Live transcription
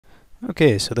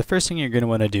Okay, so the first thing you're going to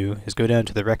want to do is go down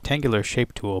to the rectangular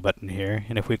shape tool button here,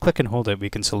 and if we click and hold it, we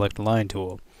can select line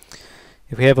tool.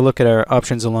 If we have a look at our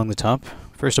options along the top,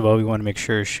 first of all, we want to make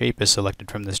sure shape is selected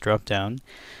from this drop down.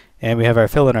 And we have our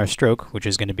fill and our stroke, which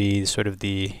is going to be sort of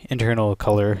the internal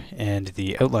color and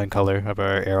the outline color of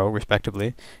our arrow,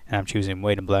 respectively. And I'm choosing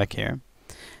white and black here.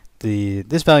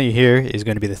 This value here is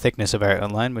going to be the thickness of our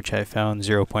outline, which I found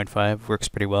 0.5 works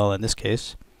pretty well in this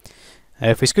case.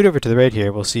 If we scoot over to the right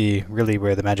here, we'll see really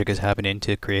where the magic is happening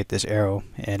to create this arrow.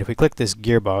 And if we click this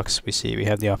gearbox, we see we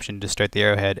have the option to start the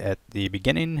arrowhead at the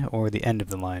beginning or the end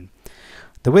of the line.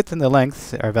 The width and the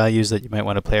length are values that you might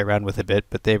want to play around with a bit,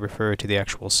 but they refer to the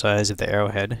actual size of the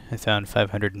arrowhead. I found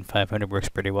 500 and 500 works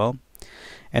pretty well.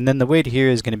 And then the weight here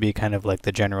is going to be kind of like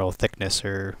the general thickness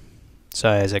or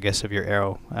size, I guess, of your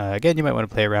arrow. Again, you might want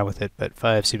to play around with it, but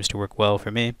 5 seems to work well for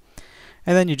me.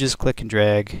 And then you just click and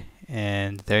drag,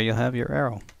 and there you'll have your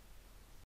arrow.